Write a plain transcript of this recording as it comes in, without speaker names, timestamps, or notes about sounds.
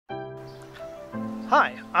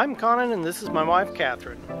Hi, I'm Conan and this is my wife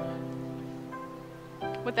Catherine.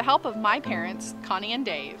 With the help of my parents, Connie and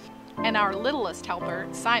Dave, and our littlest helper,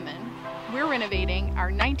 Simon, we're renovating our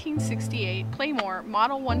 1968 Play-Mor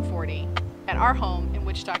Model 140 at our home in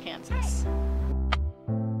Wichita, Kansas.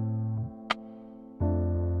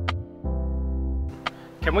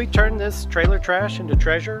 Can we turn this trailer trash into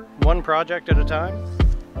treasure, one project at a time?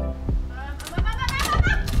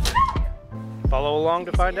 Follow along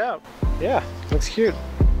to find out. Yeah, looks cute.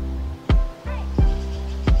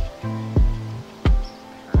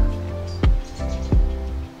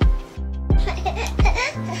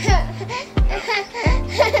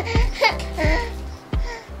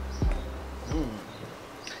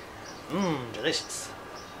 Delicious.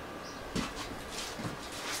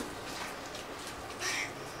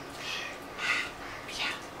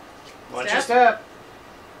 Watch your step.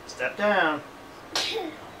 Step down.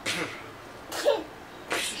 Careful.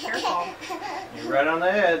 You're right on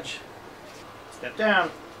the edge. Step down.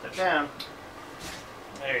 Step down.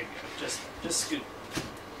 There you go. Just scoot.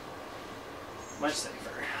 Much safer.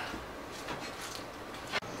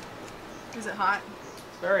 Is it hot?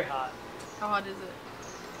 Very hot. How hot is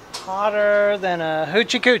it? Hotter than a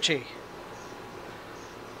hoochie coochie.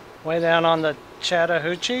 Way down on the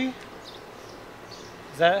Chattahoochee.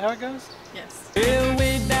 Is that how it goes? Yes. Well,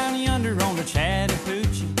 way down yonder on the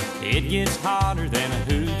Chattahoochee, it gets hotter than a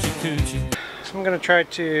hoochie coochie. So I'm going to try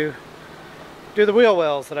to do the wheel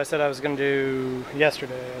wells that I said I was going to do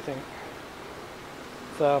yesterday, I think.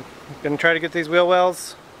 So I'm going to try to get these wheel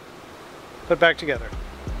wells put back together.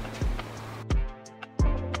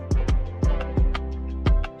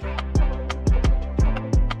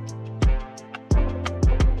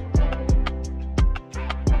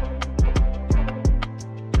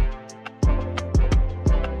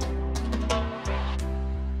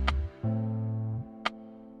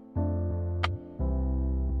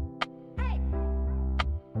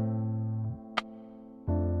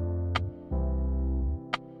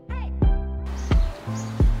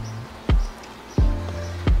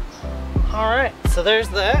 Alright, so there's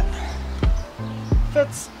that.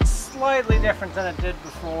 Fits slightly different than it did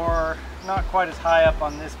before. Not quite as high up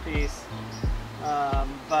on this piece,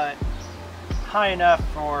 but high enough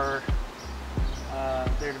for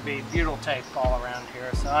there to be butyl tape all around here,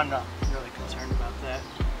 so I'm not really concerned about that.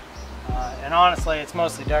 And honestly, it's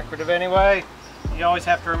mostly decorative anyway. You always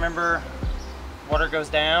have to remember water goes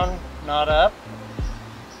down, not up.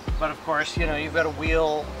 But of course, you know, you've got a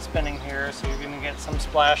wheel spinning here, so you're going to get some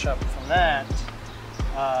splash up from that.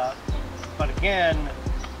 But again,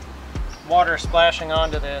 water splashing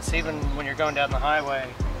onto this, even when you're going down the highway,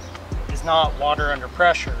 is not water under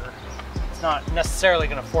pressure. It's not necessarily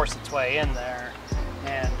going to force its way in there.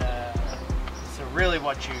 And so really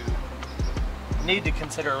what you need to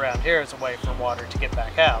consider around here is a way for water to get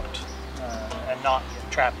back out and not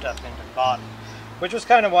get trapped up into the bottom. Which was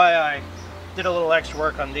kind of why I did a little extra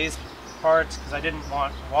work on these parts, because I didn't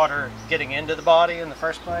want water getting into the body in the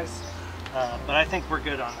first place. But I think we're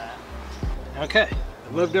good on that. Okay,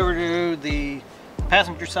 I moved over to the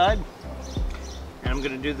passenger side, and I'm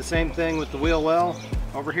going to do the same thing with the wheel well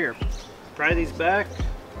over here. Pry these back,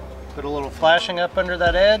 put a little flashing up under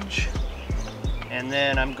that edge, and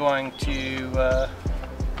then I'm going to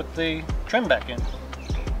put the trim back in.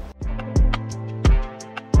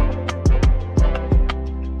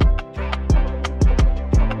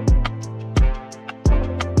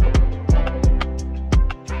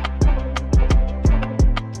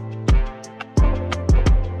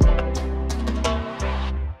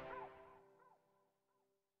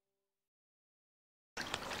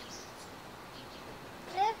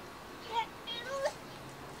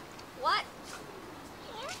 What?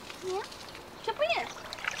 Yeah. Jump in.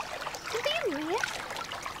 Jump in, will you?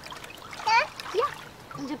 Yeah.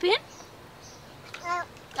 Want to jump in?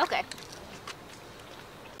 Okay.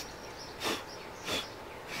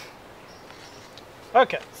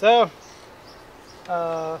 Okay, so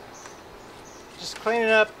just cleaning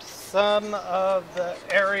up some of the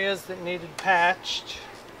areas that needed patched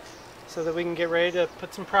so that we can get ready to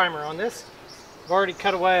put some primer on this. I've already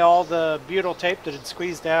cut away all the butyl tape that had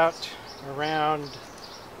squeezed out around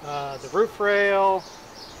the roof rail,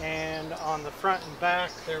 and on the front and back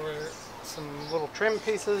there were some little trim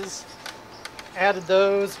pieces. Added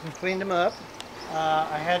those and cleaned them up.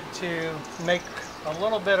 I had to make a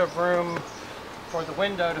little bit of room for the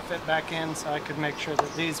window to fit back in so I could make sure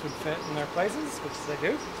that these would fit in their places, which they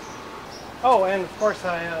do. Oh, and of course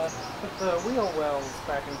I put the wheel wells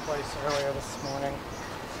back in place earlier this morning.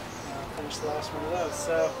 Finished the last one of those,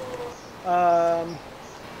 so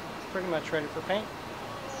pretty much ready for paint.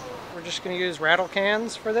 we're just going to use rattle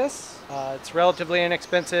cans for this. It's relatively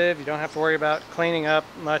inexpensive. You don't have to worry about cleaning up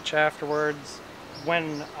much afterwards.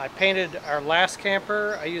 When I painted our last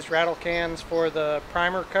camper, I used rattle cans for the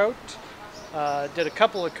primer coat. Did a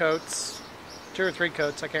couple of coats, 2 or 3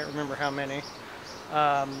 coats, I can't remember how many.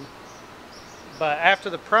 But after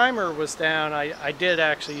the primer was down, I did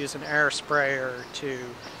actually use an air sprayer to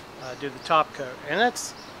do the top coat. And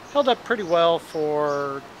that's held up pretty well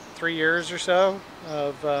for 3 years or so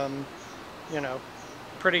of, you know,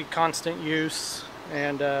 pretty constant use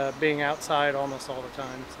and being outside almost all the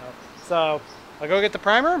time. So I'll go get the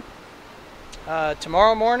primer.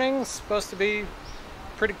 Tomorrow morning's supposed to be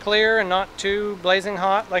pretty clear and not too blazing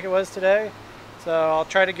hot like it was today. So I'll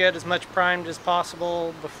try to get as much primed as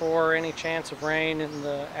possible before any chance of rain in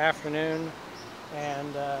the afternoon.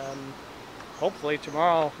 And hopefully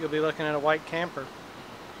tomorrow you'll be looking at a white camper.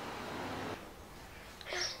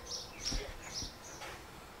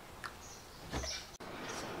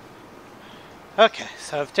 Okay,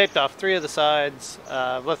 so I've taped off 3 of the sides.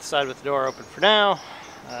 I've left the side with the door open for now,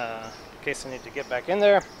 in case I need to get back in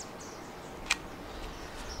there.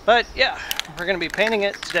 But yeah, we're going to be painting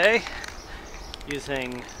it today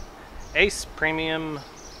using Ace Premium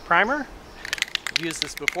Primer. I've used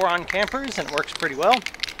this before on campers and it works pretty well.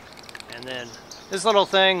 And then this little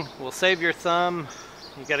thing will save your thumb.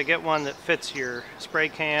 You got to get one that fits your spray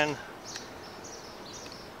can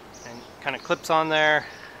and kind of clips on there,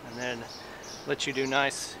 and then lets you do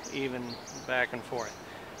nice even back and forth.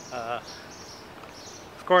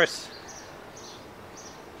 Of course,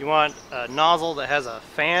 you want a nozzle that has a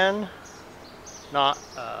fan, not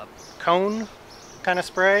a cone kind of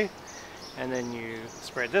spray, and then you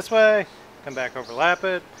spray it this way, come back, overlap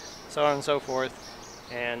it, so on and so forth.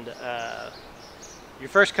 And your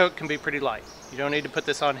first coat can be pretty light. You don't need to put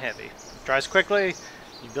this on heavy. It dries quickly,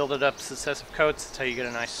 you build it up successive coats until you get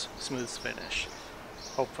a nice smooth finish,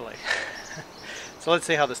 hopefully. So let's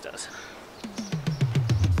see how this does.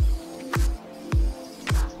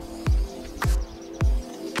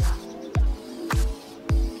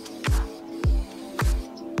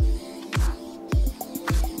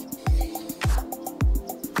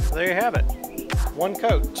 So there you have it. 1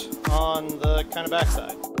 coat on the kind of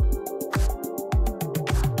backside.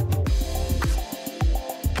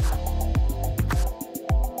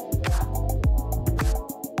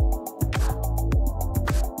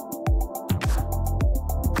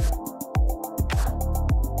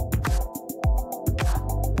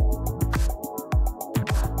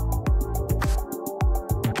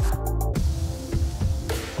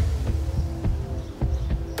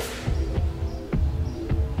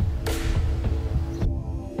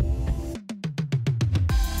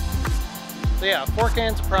 So yeah, 4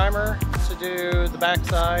 cans of primer to do the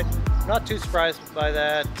backside. I'm not too surprised by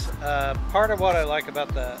that. Part of what I like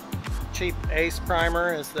about the cheap Ace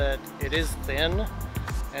primer is that it is thin,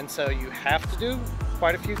 and so you have to do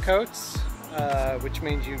quite a few coats, which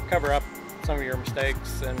means you cover up some of your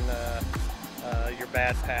mistakes and your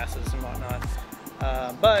bad passes and whatnot.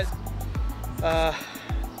 But I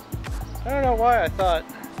don't know why I thought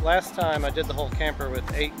last time I did the whole camper with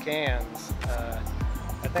 8 cans.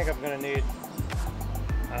 I think I'm going to need,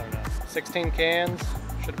 I don't know, 16 cans.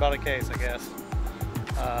 Should have bought a case, I guess.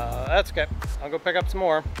 That's okay. I'll go pick up some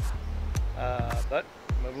more. But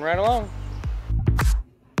moving right along.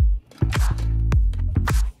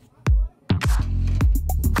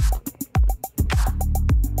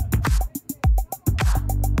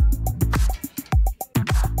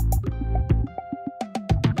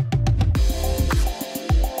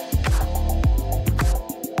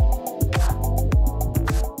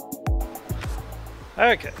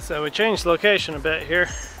 Okay, so we changed location a bit here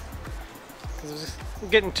because it's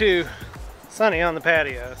getting too sunny on the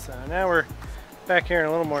patio, so now we're back here in a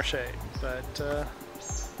little more shade, but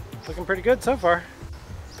looking pretty good so far.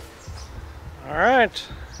 Alright,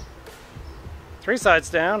 3 sides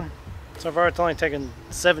down. So far it's only taken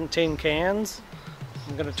 17 cans.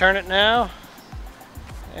 I'm going to turn it now,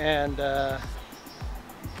 and we'll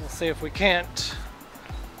see if we can't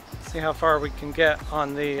see how far we can get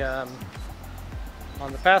on the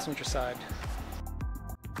passenger side.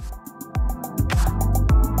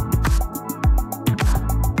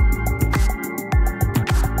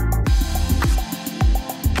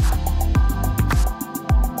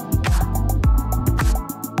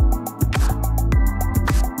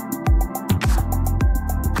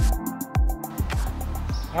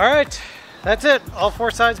 Alright, that's it. All 4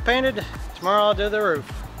 sides painted. Tomorrow I'll do the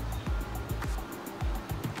roof.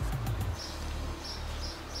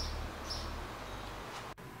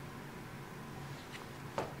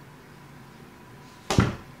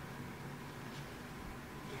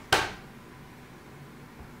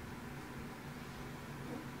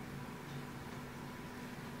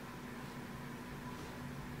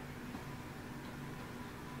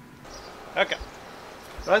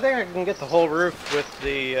 But I think I can get the whole roof with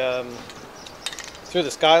the through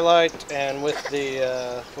the skylight and with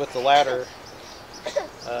the ladder.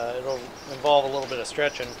 It'll involve a little bit of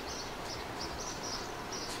stretching.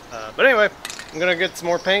 But anyway, I'm gonna get some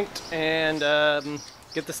more paint and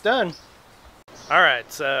get this done. Alright,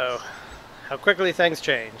 so how quickly things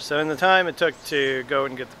change. So in the time it took to go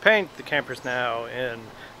and get the paint, the camper's now in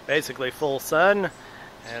basically full sun,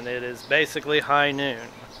 and it is basically high noon.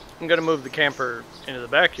 I'm gonna move the camper into the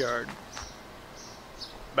backyard,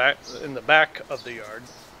 back in the back of the yard,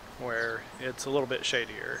 where it's a little bit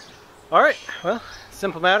shadier. Alright, well,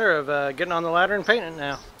 simple matter of getting on the ladder and painting it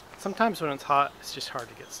now. Sometimes when it's hot, it's just hard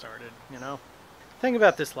to get started, you know? Think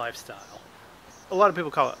about this lifestyle. A lot of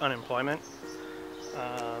people call it unemployment.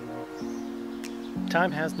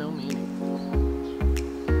 Time has no meaning.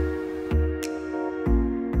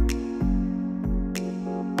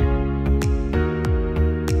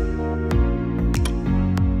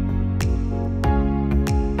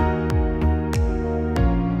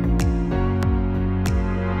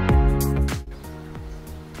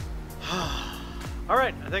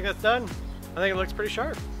 Alright, I think that's done. I think it looks pretty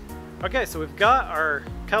sharp. Okay, so we've got our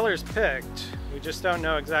colors picked. We just don't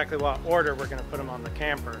know exactly what order we're going to put them on the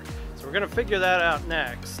camper. So we're going to figure that out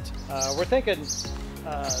next. We're thinking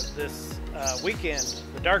this weekend,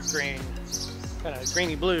 the dark green, kind of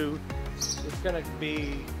greeny blue, is going to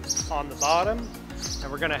be on the bottom,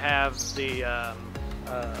 and we're going to have the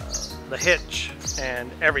hitch and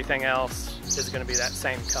everything else is going to be that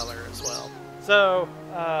same color as well. So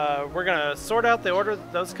we're going to sort out the order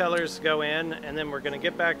that those colors go in, and then we're going to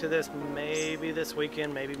get back to this maybe this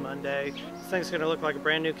weekend, maybe Monday. This thing's going to look like a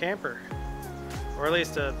brand new camper, or at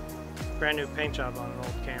least a brand new paint job on an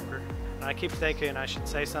old camper. And I keep thinking I should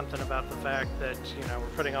say something about the fact that, you know,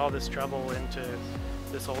 we're putting all this trouble into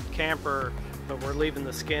this old camper, but we're leaving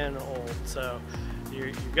the skin old. So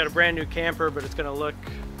you've got a brand new camper, but it's going to look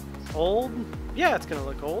old. Yeah, it's going to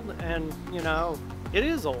look old, and you know, it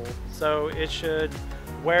is old, so it should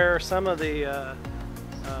wear some of the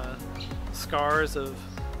scars of,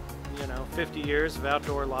 you know, 50 years of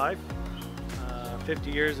outdoor life,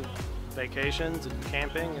 50 years of vacations and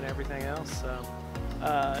camping and everything else. So,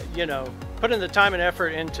 you know, putting the time and effort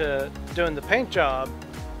into doing the paint job,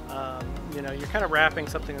 you know, you're kind of wrapping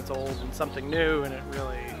something that's old in something new, and it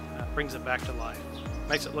really brings it back to life,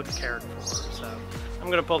 makes it look cared for. So I'm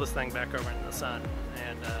going to pull this thing back over into the sun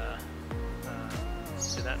and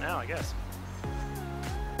do that now, I guess.